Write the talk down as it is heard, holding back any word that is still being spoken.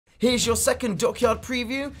Here's your second Dockyard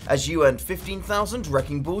preview as you earned 15,000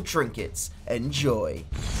 Wrecking Ball Trinkets. Enjoy.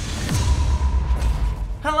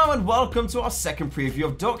 Hello and welcome to our second preview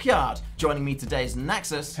of Dockyard. Joining me today is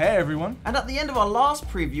Nexus. Hey everyone. And at the end of our last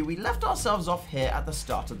preview, we left ourselves off here at the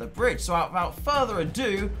start of the bridge. So without further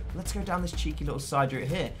ado, let's go down this cheeky little side route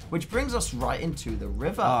here, which brings us right into the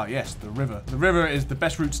river. Ah yes, the river. The river is the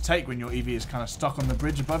best route to take when your EV is kind of stuck on the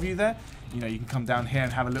bridge above you there. You know, you can come down here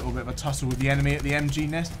and have a little bit of a tussle with the enemy at the MG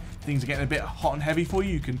nest. Things are getting a bit hot and heavy for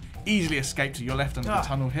you. You can easily escape to your left under the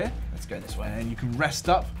tunnel here. Let's go this way. And you can rest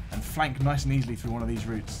up and flank nice and easily through one of these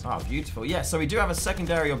routes. Ah, beautiful. Yeah, so we do have a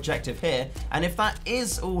secondary objective here, and if that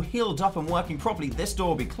is all healed up and working properly, this door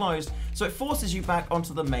will be closed, so it forces you back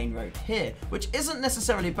onto the main road here, which isn't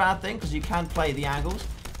necessarily a bad thing, because you can play the angles.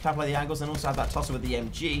 And also have that tussle with the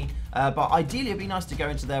MG, but ideally it'd be nice to go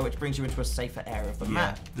into there, which brings you into a safer area of the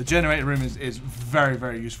map. The generator room is very,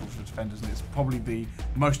 very useful for defenders, and it's probably the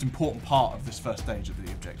most important part of this first stage of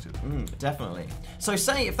the objective. Definitely. So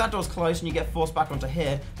say if that door's closed and you get forced back onto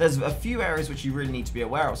here, there's a few areas which you really need to be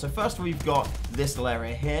aware of. So first of all, you've got this little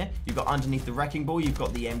area here, you've got underneath the Wrecking Ball, you've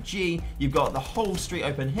got the MG, you've got the whole street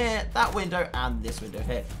open here, that window, and this window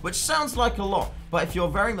here, which sounds like a lot, but if you're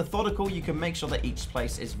very methodical, you can make sure that each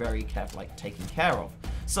place is very carefully taken care of.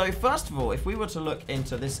 So first of all, if we were to look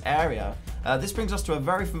into this area, this brings us to a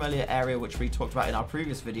very familiar area which we talked about in our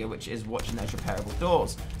previous video, which is watching those repairable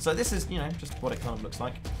doors. So this is, you know, just what it kind of looks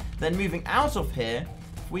like. Then moving out of here,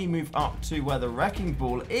 we move up to where the Wrecking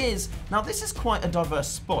Ball is. Now this is quite a diverse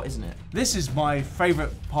spot, isn't it? This is my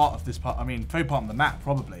favorite part of this part. I mean, favorite part of the map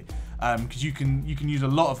probably, because you can use a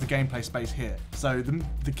lot of the gameplay space here. So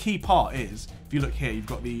the key part is, if you look here, you've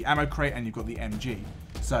got the ammo crate and you've got the MG.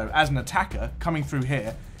 So as an attacker coming through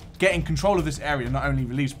here, getting control of this area not only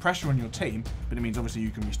relieves pressure on your team, but it means obviously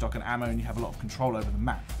you can restock an ammo and you have a lot of control over the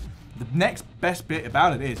map. The next best bit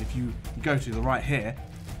about it is if you go to the right here,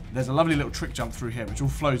 there's a lovely little trick jump through here which all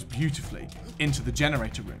flows beautifully into the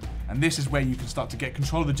generator room. And this is where you can start to get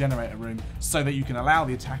control of the generator room so that you can allow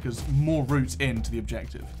the attackers more routes into the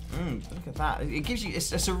objective. Look at that. It gives you,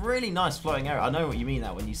 it's a really nice flowing area. I know what you mean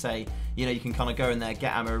now when you say, you know, you can kind of go in there,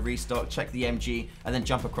 get ammo, restock, check the MG, and then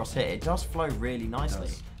jump across here. It does flow really nicely.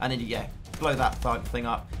 And then you blow that thing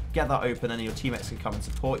up, get that open, and your teammates can come and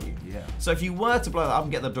support you. Yeah. So if you were to blow that up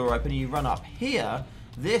and get the door open and you run up here,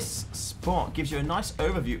 this spot gives you a nice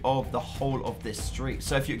overview of the whole of this street.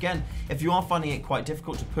 So if you are finding it quite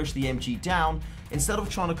difficult to push the MG down, instead of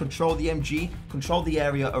trying to control the MG, control the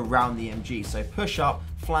area around the MG. So push up,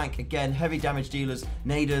 flank, again, heavy damage dealers,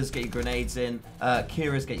 naders, get your grenades in,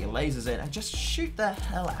 Kiras, get your lasers in, and just shoot the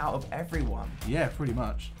hell out of everyone. Yeah, pretty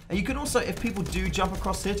much. And you can also, if people do jump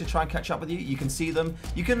across here to try and catch up with you, you can see them.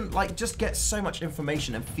 You can like just get so much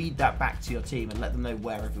information and feed that back to your team and let them know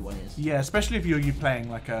where everyone is. Yeah, especially if you're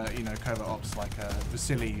playing like a covert ops like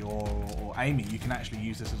Vasily or Amy, you can actually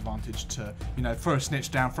use this advantage to throw a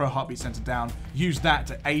snitch down, throw a heartbeat sensor down, use that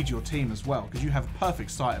to aid your team as well because you have a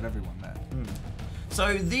perfect sight of everyone there.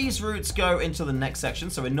 So these routes go into the next section,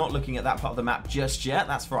 so we're not looking at that part of the map just yet.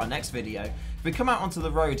 That's for our next video. If we come out onto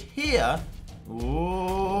the road here,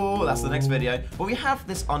 that's the next video. But we have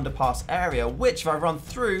this underpass area, which if I run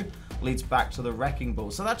through, leads back to the Wrecking Ball.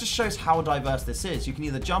 So that just shows how diverse this is. You can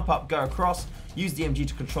either jump up, go across, use the MG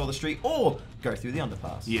to control the street, or go through the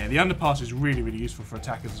underpass. Yeah, the underpass is really, really useful for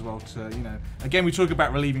attackers as well to, again, we talk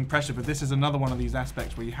about relieving pressure, but this is another one of these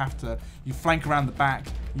aspects where you flank around the back,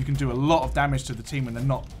 you can do a lot of damage to the team when they're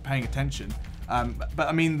not paying attention. But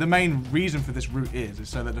I mean, the main reason for this route is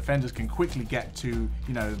so that defenders can quickly get to,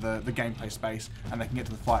 the gameplay space and they can get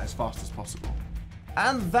to the fight as fast as possible.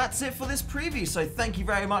 And that's it for this preview, so thank you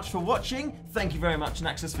very much for watching. Thank you very much,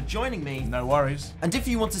 Nexus, for joining me. No worries. And if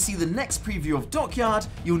you want to see the next preview of Dockyard,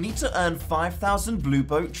 you'll need to earn 5,000 Blue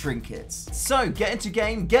Boat Trinkets. So get into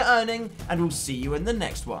game, get earning, and we'll see you in the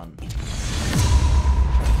next one.